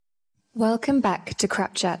Welcome back to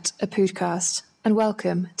Crap Chat, a podcast, and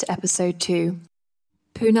welcome to episode 2.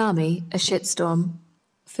 Poonami, a shitstorm.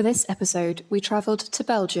 For this episode, we travelled to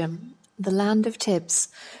Belgium, the land of Tibbs,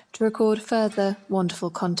 to record further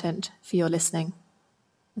wonderful content for your listening.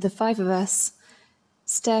 The 5 of us,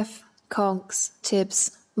 Steph, Conks,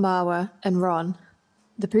 Tibbs, Marwah, and Ron,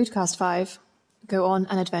 the podcast 5, go on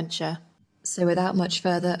an adventure. So without much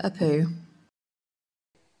further ado,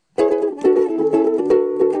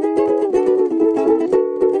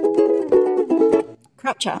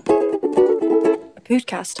 Crap Chat, a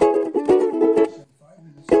podcast.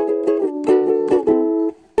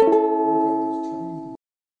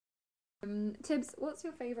 Tibbs, what's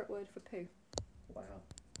your favourite word for poo? Wow,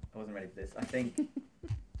 I wasn't ready for this. I think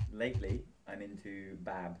lately I'm into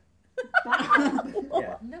bab. Bab?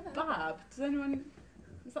 Yeah. Never. Bab? Is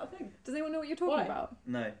that a thing? Does anyone know what you're talking Why? about?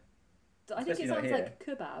 No. I think Especially it not sounds here. like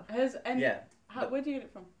kebab. Has any? Yeah. Where do you get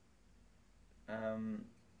it from?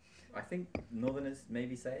 I think Northerners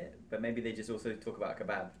maybe say it, but maybe they just also talk about a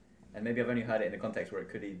kebab, and maybe I've only heard it in a context where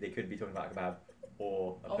they could be talking about a kebab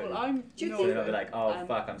or a poo. Do you So think? they'll be like, "Oh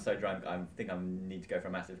fuck, I'm so drunk. I think I need to go for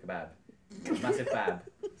a massive kebab, massive bab."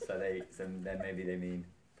 So then maybe they mean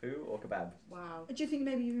poo or kebab. Wow. Do you think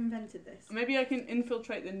maybe you've invented this? Maybe I can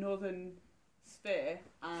infiltrate the northern sphere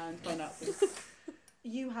and find out things.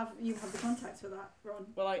 You have the contacts for that, Ron.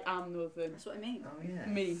 Well, I am northern. That's what I mean. Oh yeah.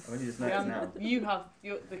 Me. I've only just I noticed am, now. you have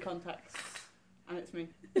the contacts, and it's me.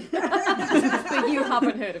 But you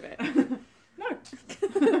haven't heard of it.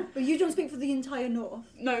 No. But you don't speak for the entire North.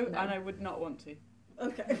 No, and I would not want to.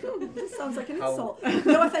 Okay. Sounds like an How- insult.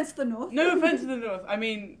 No offence to the North. No offence to the north. I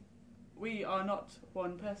mean, we are not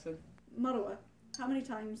one person. Marwah, how many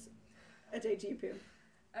times a day do you poo?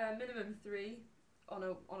 Minimum 3 on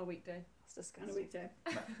a weekday. It's On a disgusting. weekday?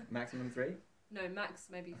 Maximum 3. No, max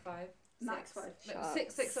maybe 5. Max 5. No, Shut up.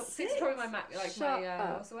 six is probably my max. Like Shut my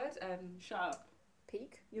up. what's the word? Shut up.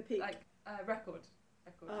 Peak? Your peak? Like record.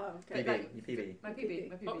 Oh, okay. PB. Like- Your PB. My PB.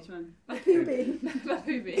 My PB. Optimum. My PB. My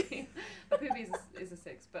PB. My PB is a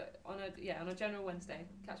 6, but on a general Wednesday.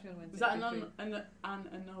 Catch me on Wednesday. Is that do three. an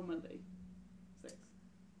anomaly? 6.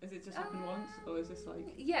 Is it just happened once, or is this like?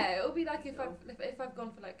 Yeah, it'll be like if No. I've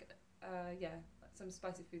gone for like some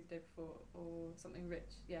spicy food the day before or something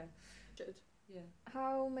rich. Yeah. Good. Yeah.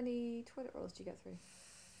 How many toilet rolls do you get through?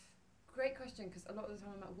 Great question, because a lot of the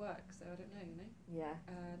time I'm at work, so I don't know. Yeah.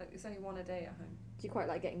 Like it's only one a day at home. Do you quite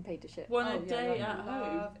like getting paid to shit? One Oh, a yeah, day love- at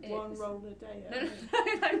home. love it. One roll a day at No,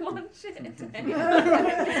 home. like one shit a day.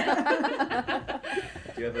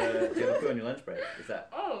 Do you ever poo on your lunch break? Is that?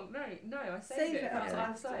 Oh no, I Save save it it. up It's to on the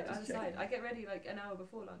after, side. just On the side. checking. I get ready like an hour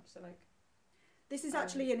before lunch, so like. This is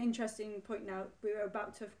actually an interesting point now. We were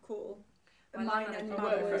about to call My mine line and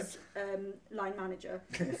manager. Marwah's line manager.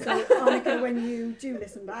 So, Arnika, when you do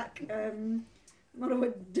listen back,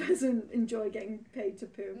 Marwah doesn't enjoy getting paid to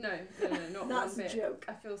poo. No, not That's one a bit. joke.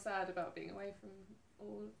 I feel sad about being away from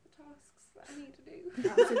all of the tasks that I need to do.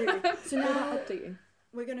 Absolutely. So What now about updating?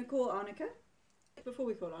 we're going to call Arnika. Before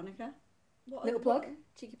we call Arnika, Little plug?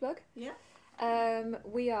 Cheeky plug? Yeah.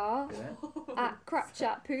 We are Yeah. at Crap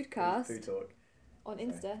Chat Podcast Food talk. on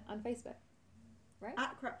Insta and Facebook. Right?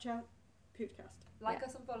 At Crap Chat Podcast. Like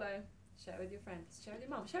us and follow. Share with your friends. Share with your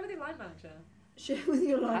mum. Share with your line manager. Share with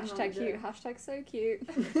your line Hashtag manager. cute. Hashtag so cute.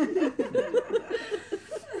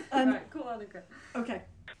 Right, cool, Arnika. Okay.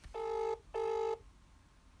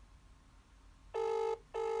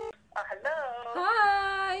 Hello.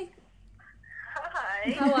 Hi.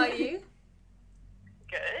 Hi. How are you?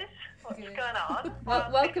 Good. What's Good. going on? Well,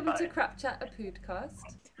 On welcome this to phone? Crap Chat, a podcast.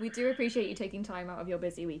 We do appreciate you taking time out of your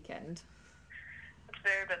busy weekend. It's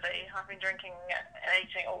very busy. I've been drinking and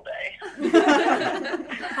eating all day.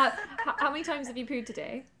 How many times have you pooed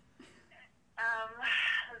today?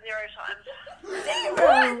 0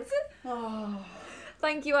 times. Oh.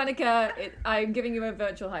 Thank you, Arnika. I'm giving you a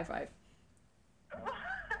virtual high five.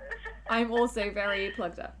 I'm also very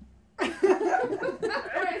plugged up. You're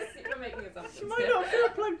making assumptions. She might not feel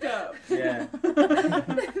plugged up. Yeah.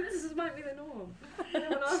 This might be the norm. No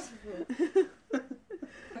one asked for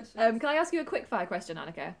it. Can I ask you a quick fire question,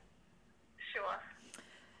 Arnika?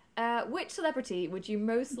 Sure. Which celebrity would you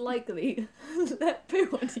most likely let poo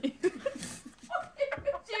on you?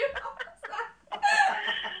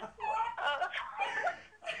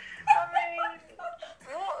 I mean,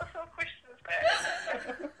 what sort of questions there?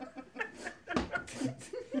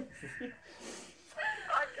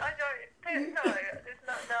 I don't. No, it's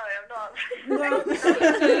not. No, I'm not.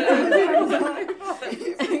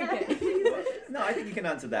 No, I think you can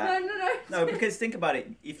answer that. No. No, because think about it.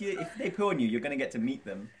 If they poo on you, you're going to get to meet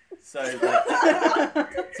them. So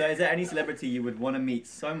is there any celebrity you would want to meet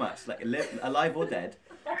so much, like alive or dead,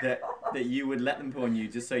 that you would let them poo on you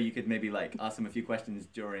just so you could maybe like ask them a few questions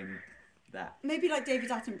during that? Maybe like David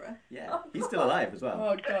Attenborough. Yeah, he's still alive as well.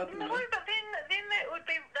 Oh god. No, No. but then that would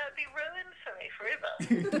be ruined for me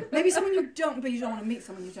forever. Maybe someone you don't want to meet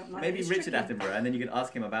someone you don't like. Maybe It's Richard tricky. Attenborough, and then you can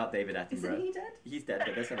ask him about David Isn't Attenborough. he dead? He's dead,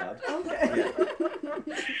 but that's allowed. Okay.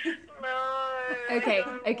 Yeah. No. I Okay,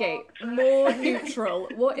 don't okay. want to. More neutral.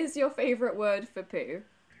 What is your favourite word for poo?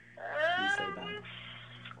 Please say bad.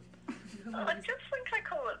 I just think I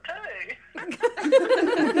call it poo.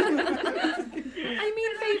 I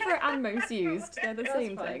mean favourite and most used. They're the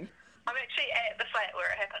same fine. thing. I'm actually at the flat where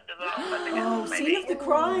it happened as well. So I think Oh, it's scene maybe of the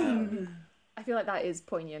crime. I feel like that is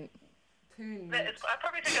poignant. Poon. that is, I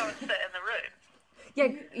probably think I would sit in the room.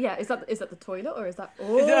 Yeah. Is that the toilet or is that?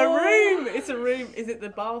 Is it a room? It's a room. Is it the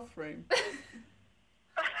bathroom?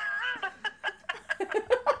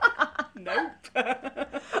 Nope.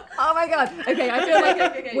 Oh my god. Okay, I feel like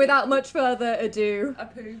Okay. without much further ado, A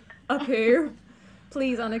poo. a poo.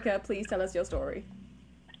 Please, Arnika, please tell us your story.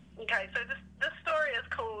 Okay, so this story is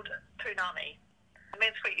called Poonami. Me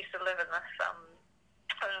and Sweet used to live in this flat,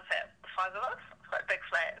 5 of us. It's quite a big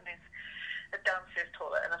flat, and there's a downstairs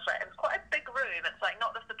toilet in the flat. And it's quite a big room. It's like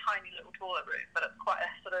not just a tiny little toilet room, but it's quite a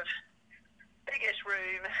sort of biggish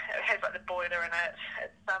room. It has like the boiler in it.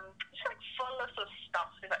 It's just like full of sort of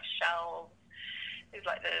stuff. There's like shelves. There's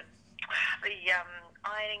like the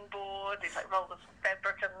ironing board. There's like rolls of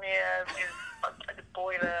fabric in there. There's like the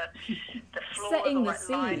boiler. The floor Setting is the all like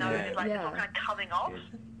scene. lino. It's like it's Yeah. all kind of coming off.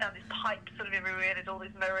 And there's pipes sort of everywhere. There's all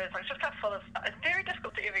these mirrors. Like it's just kind of full of stuff. It's very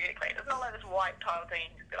difficult to ever get clean. It's not like this white tile thing.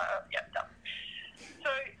 You just be like, oh, yeah, done. So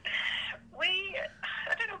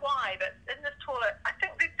I don't know why, but in this toilet, I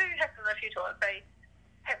think they do happen in a few toilets. We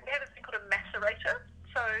have this thing called a macerator.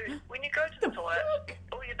 So when you go to the toilet,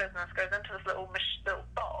 all your business goes into this little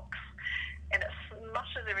box, and it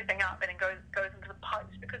smushes everything up and then goes into the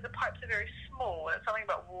pipes, because the pipes are very small. It's something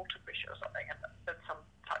about water pressure or something in some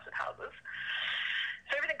types of houses.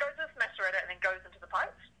 So everything goes into this macerator and then goes into the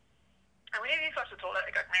pipes. And whenever you flush the toilet,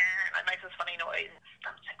 it goes, and it makes this funny noise.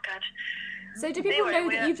 Doesn't seem good. So do people know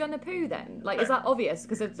Anyway, that you've done a poo then? Like, is that obvious?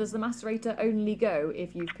 Because does the macerator only go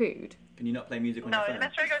if you've pooed? Can you not play music on No, your the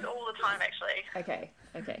phone? macerator goes all the time, actually. Okay.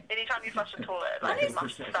 Anytime you flush the toilet, like, it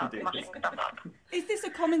mushes stuff, mushing stuff up. Is this a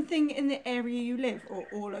common thing in the area you live, or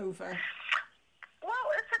all over? Well,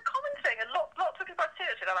 it's a common thing, and lots of people I've said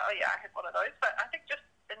it to, they're like, oh yeah, I had one of those, but I think just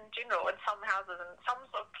in general, in some houses and some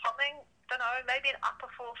sort of plumbing, don't know, maybe an upper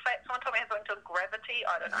floor flat. Someone told me it has something to gravity,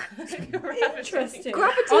 I don't know. Interesting.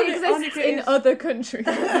 Gravity exists in other countries.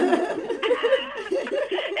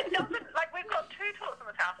 It doesn't, like, we've got 2 toilets in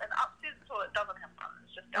this house, and the upstairs toilet doesn't have one,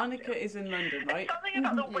 it's just Arnika downstairs. is in London, right? It's something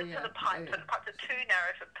about the width Yeah, of the pipes, yeah. and the pipes are too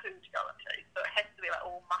narrow for poo to go into, so it has to be, like,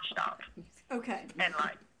 all mushed up Okay. and,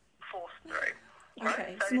 like, forced through.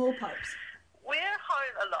 Okay. Right? So Small pipes. we're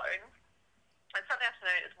home alone, and Sunday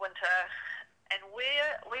afternoon, it's winter, and we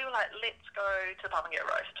were like, let's go to the pub and get a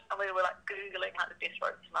roast. And we were like Googling like the best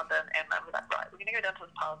roasts in London, and we were like, right, we're going to go down to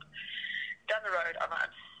this pub. Down the road, I'm like,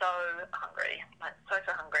 I'm so hungry. I'm like, so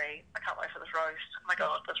hungry. I can't wait for this roast. Oh my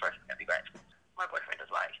god, this roast is going to be great. My boyfriend is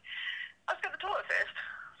like, let's go to the toilet first.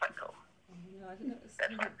 It's like, cool. No, I didn't know it was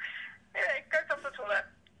That's fine. Anyway, goes off to the toilet,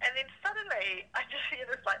 and then suddenly I just hear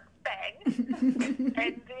this like bang,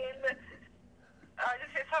 and then I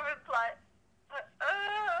just hear someone's like,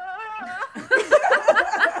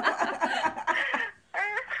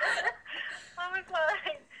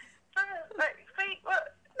 I was like, sweet,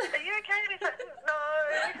 what? Are you okay? And he's like, no.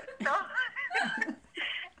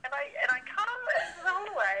 And I come into the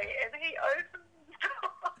hallway, and he opens the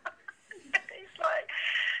door, and he's like,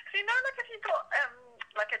 so you know, like if you got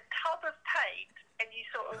like a tub of paint, and you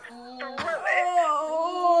sort of threw it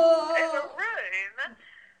in a room.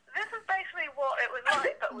 This is basically what it was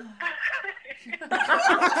like, but with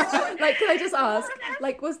Like, can I just ask,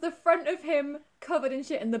 like, was the front of him covered in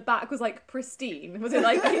shit and the back was, like, pristine? Was it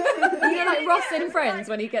like, you know, like Ross in Friends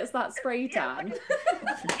when he gets that spray tan?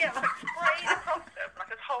 yeah, like sprayed across him, like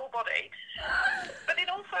his whole body. But then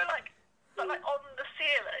also, like on the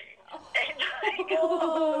ceiling.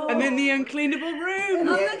 And in the uncleanable room.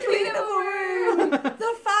 The uncleanable room.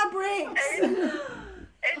 The fabrics.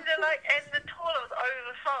 And the toilet was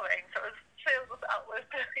overflowing, so it was filled with outward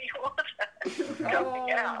dirty water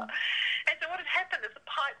coming out. And so what had happened is the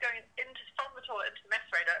pipe going from the toilet into the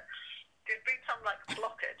macerator, there'd been some like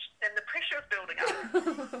blockage, and the pressure was building up,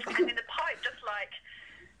 and then the pipe just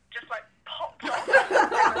popped off.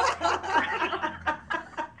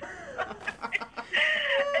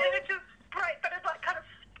 And it just sprayed, but it like kind of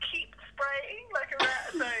keeps spraying like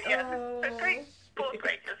around. So yeah,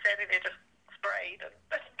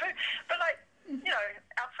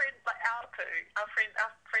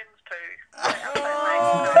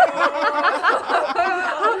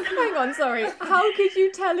 Sorry, how could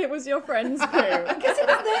you tell it was your friend's poo? Because it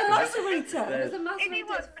was their macerator. It was a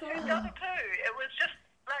Anyone macerator. who done a poo, it was just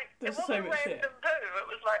like, There's it so wasn't much random shit. poo. It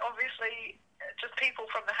was like obviously just people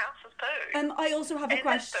from the house's poo. I also have a And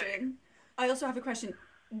question.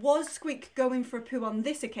 Was Squeak going for a poo on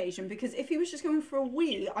this occasion? Because if he was just going for a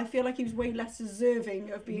wee, I feel like he was way less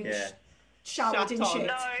deserving of being showered in Shut on. shit.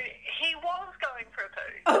 No, he was going for a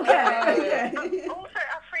poo. Okay. But also,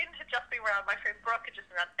 our friend had just been round. My friend Brooke had just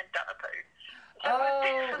been round and done a poo. So it was Oh,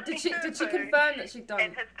 definitely did she her poo confirm that she'd done?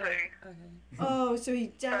 in his poo. Okay. Oh, so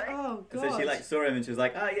he Sorry? oh god. So she like saw him and she was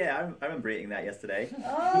like, oh yeah, I remember eating that yesterday.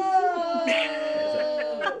 Oh.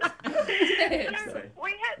 So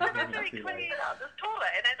we had to really clean out this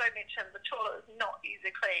toilet, and as I mentioned, the toilet is not easy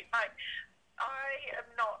clean. Like, I am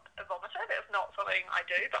not a vomiter. That's not something I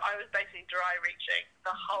do, but I was basically dry reaching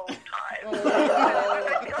the whole time. I was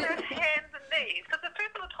basically on our hands and knees because the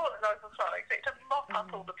poop in the toilet is overflowing, so you have to mop up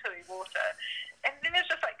all the pooey water, and then there's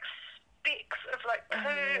just like specks of like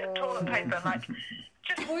poo and toilet paper, like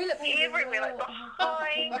just Toilet paper everywhere, like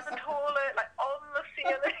behind the toilet, like on the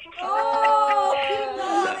ceiling. Oh,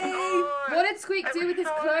 God. What did Squeak It do was with his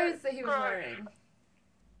so clothes that he was gross. wearing?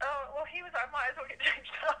 Oh, well, he was. I might as well get changed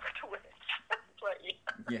afterwards. Like,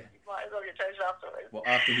 Yeah. you might as well get changed afterwards. Well,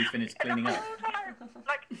 after he finished cleaning and up. the whole time,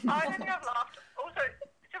 like, I don't think I've laughed. Also,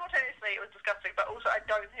 simultaneously, it was disgusting, but also I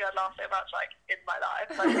don't think I'd laughed so much, like, in my life.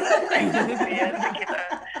 Like, weird together,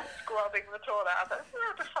 scrubbing the toilet. I was like, this is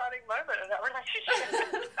a defining moment in that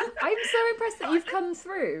relationship. I'm so impressed that you've come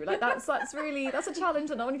through. Like that's a challenge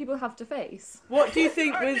that not many people have to face. What do you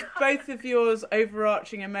think was both of yours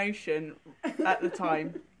overarching emotion at the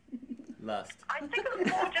time? Lust. I think it was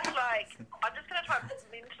more just like, I'm just going to try and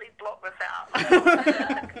mentally block this out. I'm not going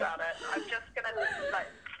to think about it. I'm just going to, like,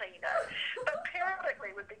 clean it. But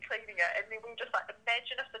periodically we'd be cleaning it, and then we would just, like,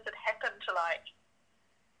 imagine if this had happened to, like,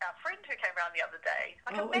 our friend who came round the other day.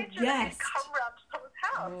 Like, imagine if he'd come round to someone's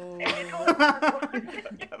house. And then all of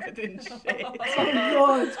Covered in shit.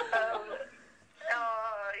 God.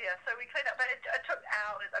 yeah, so we cleaned up, but it took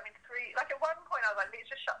hours. I mean, like, at one point I was like, let's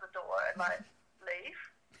just shut the door and, like, leave.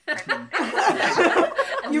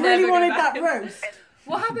 You really wanted that roast?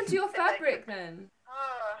 What happened to your fabric then?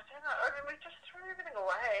 I don't know. I mean, we just threw everything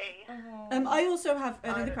away. I also have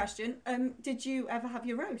another question. Did you ever have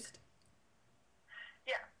your roast?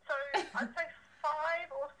 Yeah, so I'd say 5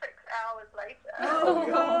 or 6 hours later, Oh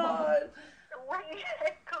God. we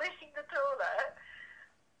had cleaned the toilet,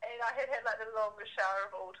 and I had like the longest shower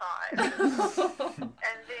of all time.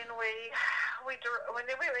 And then we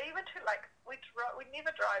even to like we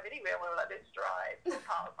never drive anywhere. We were like, let's drive. And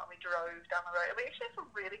we drove down the road. And we actually had some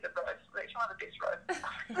really good roasts. It was actually one of the best roasts.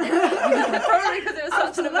 Probably because it was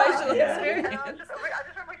such an emotional And experience. I just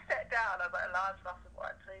remember we sat down. I was like, a large glass of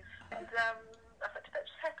wine, please. And I thought, did that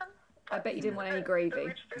just happen? I bet you didn't want any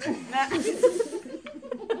gravy. And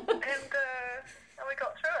we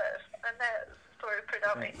got through it. And that's the story of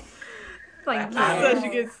Poonami. Thank you. That's such a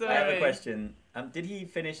good I have a story. question. Did he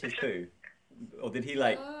finish his poo? Or did he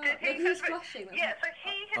like... Look, He he was finished- flushing. Yeah, so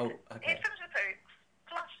he had Oh, okay. he finished the poo,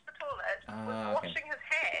 flushed the toilet, was okay. washing his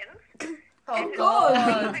hands, Oh and God.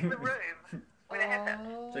 leaving the room when it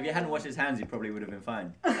happened. So if he hadn't washed his hands, he probably would have been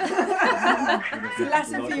fine. It's a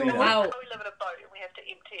lesson for you all. Wow. We live in a boat and we have to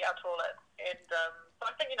empty our toilet, and so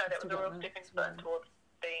I think that was a real stepping stone towards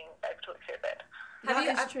being able to accept that. That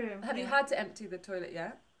is true. Have you had to empty the toilet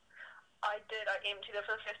yet? I did. I emptied it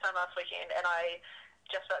for the first time last weekend, and I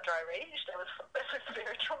just about dry reached. It was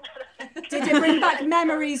very traumatic. Did it bring back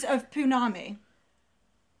memories of Poonami?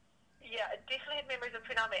 Yeah, I definitely had memories of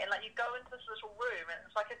Poonami, and like you go into this little room and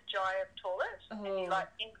it's like a giant toilet, and you like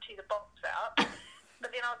empty the box out. But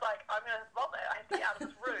then I was like, I'm gonna vomit. I have to get out of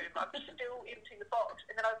this room. I'm still emptying the box,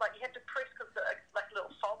 and then I was like, you have to press because like a little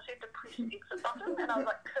fob, so you have to press the exit button, and I was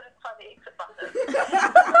like, couldn't find the exit button.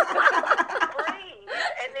 Breathe,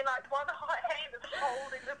 and then like one hot hand is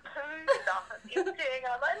holding the poo stuff and emptying.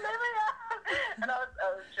 I was like, let me out, and I was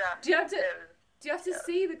just. Do you have to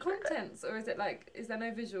see the contents, or is it like, is there no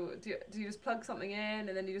visual? Do you just plug something in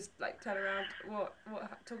and then you just like turn around? What?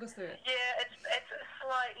 Talk us through it. Yeah, it's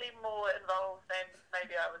slightly more involved than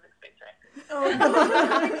maybe I was expecting.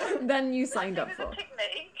 Then you signed up for. I think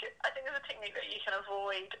there's a technique that you can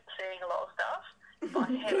avoid seeing a lot of stuff by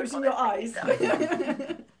having Closing your eyes.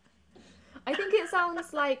 I think it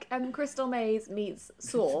sounds like Crystal Maze meets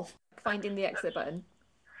Saw, finding the exit button.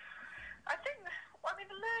 I mean,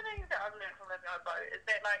 the learnings that I've learned from living on a boat is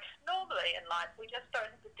that, like, normally in life we just don't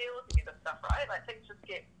have to deal with any of this stuff, right? Like, things just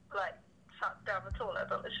get, like, sucked down the toilet.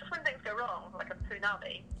 But it's just when things go wrong, like a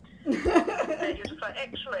tsunami, that you're just like,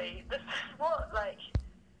 actually, this is what, like,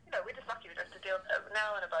 we're just lucky we don't have to deal with it.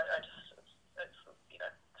 Now in a boat, it's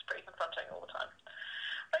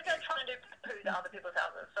always at other people's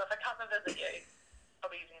houses. So if I come and visit you, I'll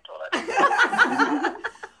be using your toilet.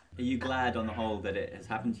 Are you glad on the whole that it has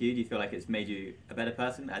happened to you? Do you feel like it's made you a better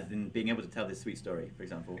person, as in being able to tell this sweet story, for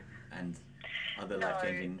example, and other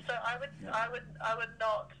life-changing? So I would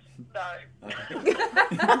not. No. Okay.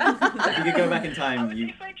 If you could go back in time, If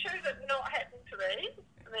they choose it not happening to me,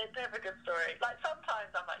 then they have a good story. Like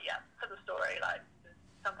sometimes I'm like, yeah, for the story. Like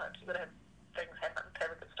sometimes you've got to have things happen to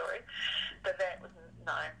have a good story. But that was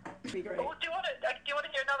no. Be great. Oh, do you want to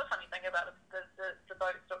hear another funny thing about the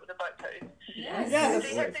boat tours? Yes. Yeah. So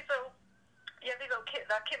you have these little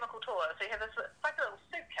they're chemical tours. So you have this, it's like a little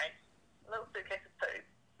suitcase of food.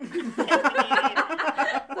 And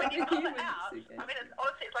when you pull it out, I mean,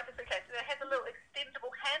 honestly, it's like a suitcase. And it has a little extendable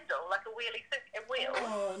handle, like a wheel.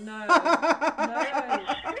 Oh no. And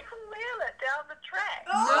you can wheel it down the track.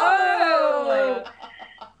 No.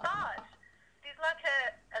 But there's like a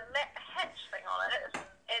hatch thing on it,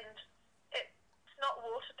 and it's not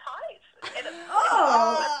watertight. And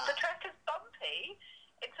the track is bumpy,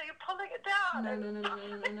 and so you're pulling it down.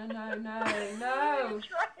 No.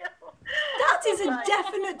 That is a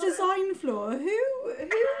definite design flaw. Who?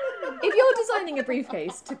 If you're designing a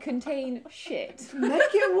briefcase to contain shit, Make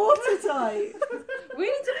it watertight. We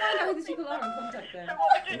need to find out who these people are and contact them. So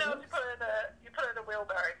what we do now is you put it in a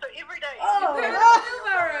wheelbarrow. So every day Put it in a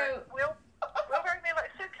wheelbarrow. wheelbarrowing me like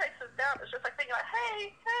suitcases down. It's just like being like,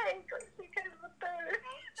 hey, got your suitcases of food.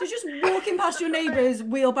 So just walking past your neighbours,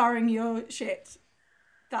 wheelbarrowing your shit.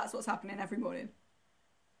 That's what's happening every morning.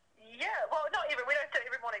 Yeah, well, not even. We don't do it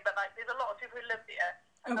every morning, but like, there's a lot of people who live there.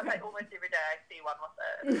 And Okay. like, almost every day I see one with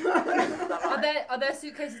it. Are there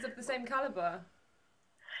suitcases of the same caliber?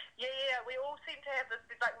 Yeah. We all seem to have this.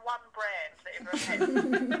 There's like one brand that everyone has.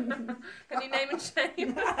 Can you name and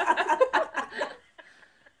shame? I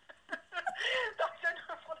don't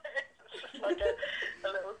know what it is. It's just like a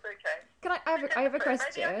little suitcase. I have a Maybe I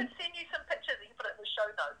question. can send you some pictures and you can put it in the show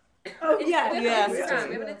notes. Oh yeah. We have an Instagram.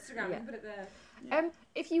 We Yeah. can put it there.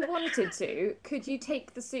 If you wanted to, could you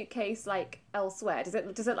take the suitcase like elsewhere? Does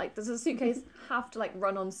the suitcase have to like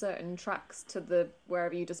run on certain tracks to the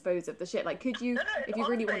wherever you dispose of the shit? Like, could you, No, if you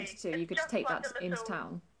really honestly, wanted to, you it's could just take like that a into little-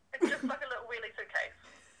 town? It's just like a little wheelie suitcase.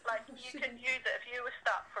 Like, you can use it if you were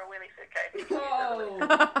stuck for a wheelie suitcase. Oh.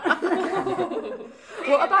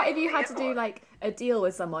 What about if you had to do like a deal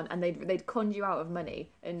with someone and they'd conned you out of money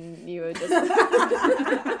and you were just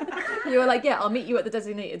you were like, yeah, I'll meet you at the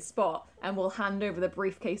designated spot and we'll hand over the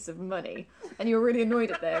briefcase of money, and you were really annoyed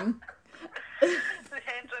at them. The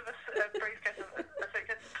hands over a briefcase of a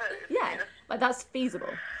suitcase of food. Yeah, like that's feasible.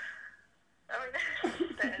 I mean,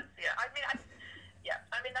 that is, yeah.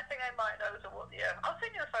 I mean, I think I might know what. Yeah, I'll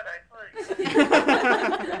send you a photo.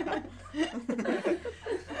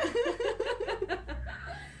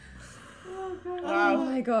 Oh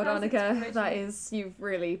my god, That was Arnika, inspirational. you've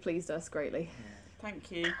really pleased us greatly.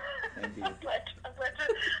 Thank you. Thank you. I'm glad to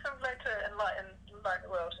enlighten the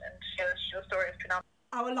world and share your story of Poonami.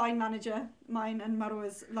 Our line manager, mine and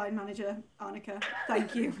Marwah's line manager, Arnika.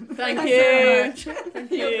 Thank you. Thank you. So much.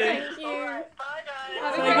 Thank you. Thank you. Alright, bye guys.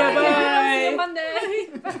 Have a Say great goodbye. day.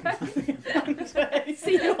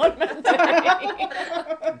 See you Monday. See you on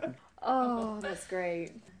Monday. Oh, that's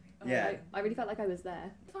great. Yeah. I really felt like I was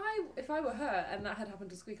there. If I were her and that had happened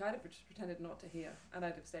to Squeak, I'd have just pretended not to hear and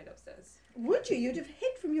I'd have stayed upstairs. Would you? You'd have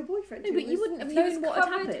hid from your boyfriend. No, who but you was- wouldn't have If he was known what had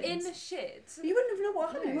covered happened. in shit, You wouldn't have known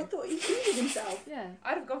what happened. No. I thought he cleaned himself. Yeah.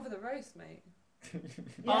 I'd have gone for the roast, mate.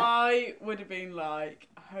 I would have been like,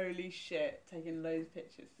 holy shit, taking loads of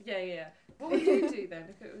pictures. Yeah. What would you do then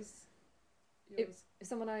if it was yours? If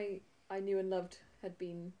someone I knew and loved had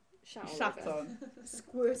been Shat over, on.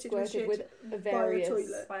 Squirted with squirted shit. with by a various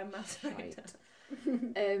toilet. By a macerator.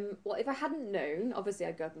 well, if I hadn't known, obviously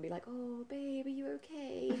I'd go up and be like, "Oh, babe, are you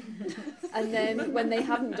okay?" And then when they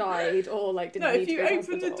hadn't died or like didn't No, need if to you go to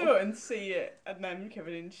open the hospital- door and see it and then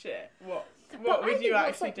covered in shit, what But I would think you what's,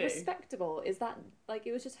 actually like, do? respectable is that like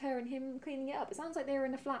it was just her and him cleaning it up. It sounds like they were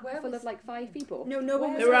in a flat Where full was- of like 5 people. No, no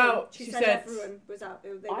one was They were home. out, She she said said. everyone was out. They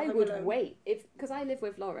were I home would alone. wait because I live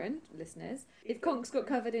with Lauren, listeners. If Conks got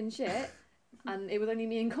covered in shit and it was only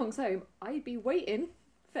me and Conks home, I'd be waiting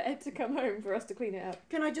for Ed to come home for us to clean it up.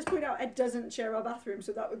 Can I just point out Ed doesn't share our bathroom,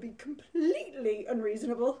 so that would be completely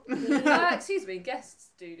unreasonable. Excuse me,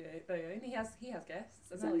 guests do though. And he has guests.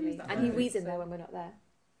 That's all he Exactly. needs that And he for, wheezes in so- there when we're not there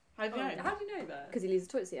How do you know? How do you know that? because he leaves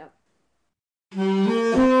the toilet seat up.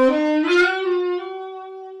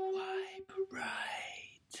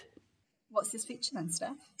 What's this feature then,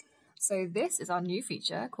 Steph? So this is our new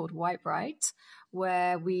feature called Wipe Right,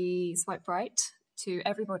 where we swipe right to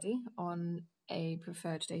everybody on a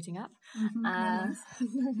preferred dating app. No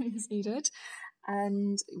names needed.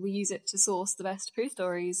 and we use it to source the best poo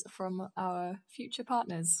stories from our future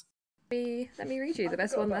partners. Let me read you the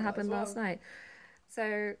best one that happened last night.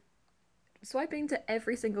 So, swiping to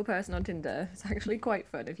every single person on Tinder is actually quite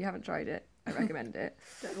fun. If you haven't tried it, I recommend it.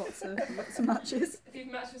 Get lots of matches. If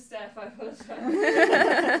you've matched with Steph, I apologise.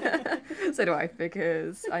 So do I,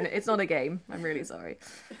 because I know it's not a game. I'm really sorry.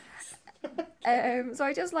 So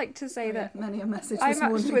I just like to say that many a message I this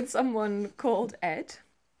matched morning. with someone called Ed,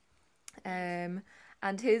 and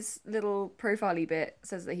his little profile-y bit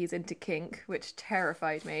says that he's into kink, which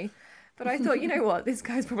terrified me. But I thought, you know what, this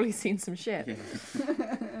guy's probably seen some shit. Yeah.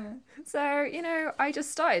 So, you know, I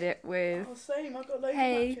just started it with, Oh, same. I've got loads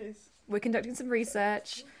Hey. of matches. we're conducting some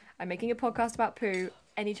research, I'm making a podcast about poo,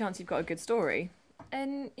 any chance you've got a good story?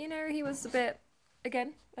 And, you know, he was a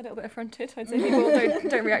little bit affronted. I'd say people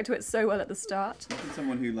don't react to it so well at the start.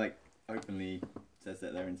 Someone who like openly says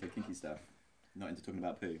that they're into kinky stuff, not into talking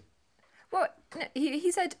about poo. Well, no,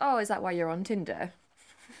 he said, oh, is that why you're on Tinder?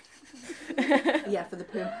 Yeah, for the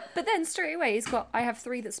poo. But then straight away he's got, I have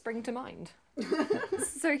 3 that spring to mind.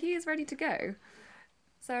 So he is ready to go.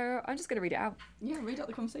 So I'm just going to read it out. Yeah, read out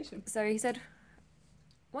the conversation. So he said,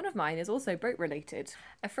 one of mine is also boat related.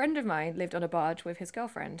 A friend of mine lived on a barge with his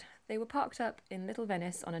girlfriend. They were parked up in Little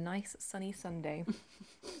Venice on a nice sunny Sunday.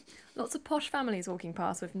 Lots of posh families walking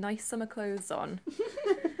past with nice summer clothes on.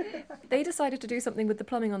 They decided to do something with the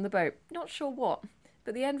plumbing on the boat. Not sure what.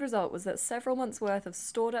 But the end result was that several months' worth of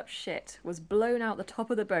stored up shit was blown out the top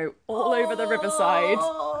of the boat all over the riverside.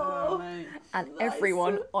 Oh, mate. And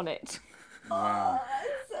everyone on it. Wow.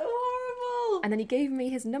 That's so horrible. And then he gave me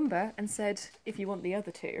his number and said, if you want the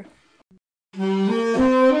other 2.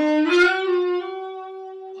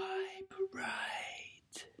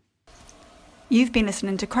 You've been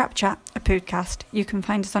listening to Crap Chat, a podcast. You can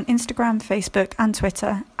find us on Instagram, Facebook and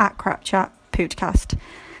Twitter at Crap Chat Podcast.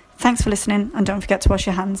 Thanks for listening and don't forget to wash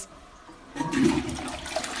your hands.